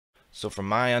So from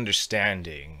my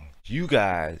understanding, you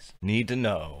guys need to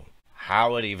know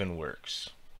how it even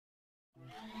works.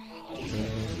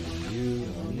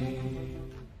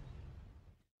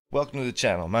 Welcome to the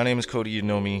channel. My name is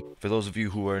CodyYouKnowMe. For those of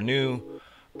you who are new,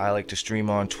 I like to stream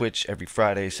on Twitch every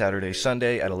Friday, Saturday,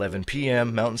 Sunday at 11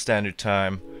 p.m. Mountain Standard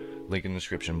Time. Link in the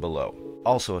description below.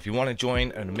 Also, if you want to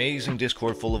join an amazing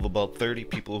Discord full of about 30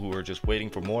 people who are just waiting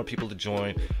for more people to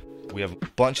join, we have a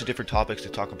bunch of different topics to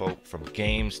talk about, from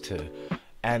games to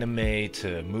anime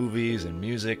to movies and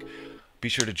music. Be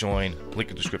sure to join. Link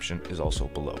in the description is also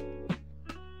below.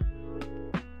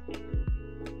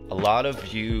 A lot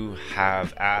of you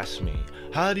have asked me,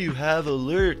 how do you have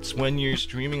alerts when you're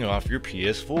streaming off your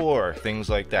PS4? Things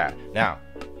like that. Now,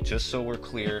 just so we're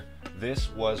clear,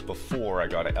 this was before I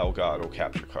got an Elgato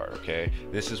capture card, okay?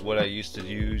 This is what I used to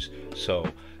use,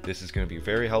 so this is going to be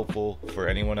very helpful for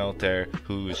anyone out there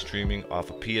who is streaming off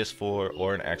a PS4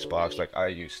 or an Xbox like I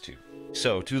used to.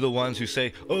 So, to the ones who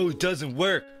say, oh, it doesn't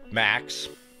work, Max,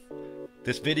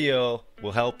 this video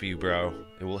will help you, bro.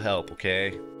 It will help,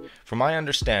 okay? From my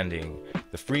understanding,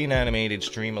 the free and animated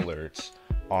stream alerts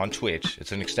on Twitch,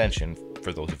 it's an extension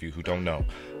for those of you who don't know.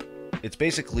 It's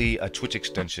basically a Twitch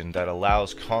extension that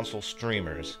allows console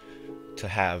streamers to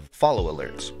have follow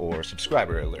alerts or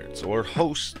subscriber alerts or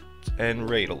host and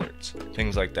raid alerts,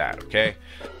 things like that, okay?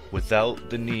 Without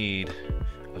the need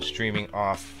of streaming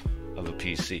off of a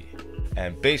PC.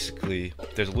 And basically,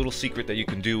 there's a little secret that you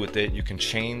can do with it. You can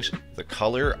change the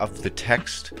color of the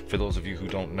text, for those of you who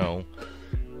don't know.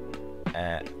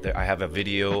 I have a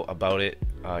video about it.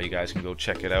 You guys can go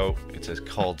check it out. It's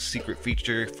called Secret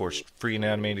Feature for Free and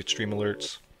Animated Stream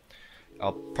Alerts.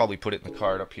 I'll probably put it in the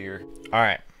card up here.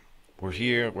 Alright, we're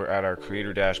here. We're at our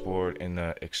creator dashboard in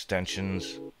the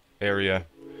extensions area.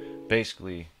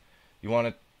 Basically, you want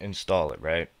to install it,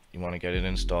 right? You want to get it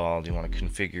installed. You want to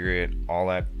configure it, all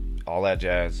that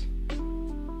jazz.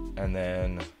 And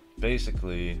then,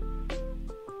 basically,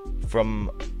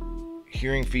 from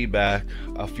hearing feedback,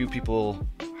 a few people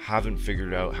haven't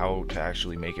figured out how to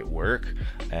actually make it work,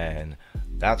 and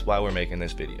that's why we're making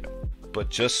this video. But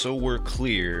just so we're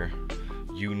clear,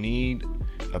 you need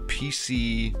a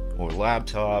PC or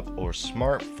laptop or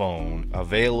smartphone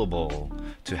available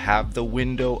to have the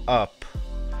window up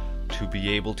to be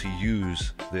able to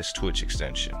use this Twitch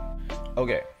extension.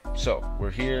 Okay, so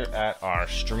we're here at our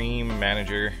stream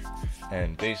manager,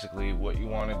 and basically what you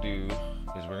want to do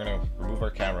is we're gonna remove our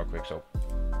camera quick. So,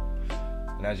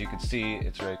 and as you can see,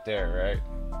 it's right there,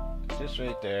 right? Just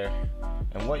right there.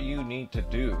 And what you need to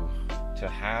do to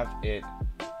have it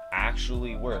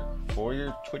actually work for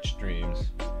your Twitch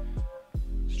streams,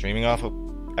 streaming off of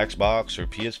Xbox or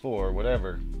PS4 or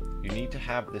whatever, you need to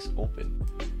have this open.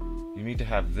 You need to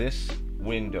have this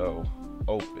window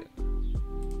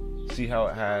open. See how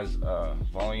it has a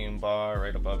volume bar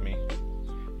right above me?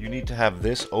 You need to have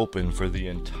this open for the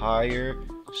entire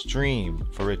stream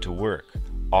for it to work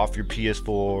off your PS4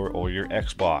 or your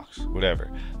Xbox,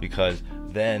 whatever, because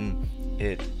then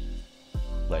it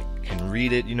can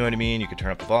read it, you know what I mean? You can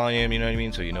turn up the volume, you know what I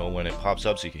mean? So you know when it pops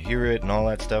up so you can hear it and all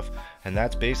that stuff. And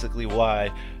that's basically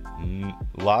why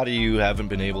a lot of you haven't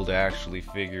been able to actually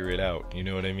figure it out, you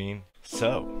know what I mean?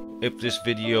 So, if this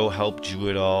video helped you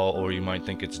at all, or you might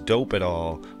think it's dope at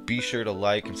all, be sure to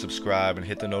like and subscribe and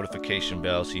hit the notification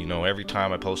bell so you know every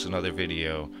time I post another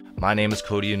video. My name is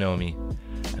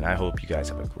CodyYouKnowMe, and I hope you guys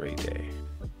have a great day.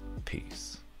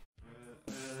 Peace.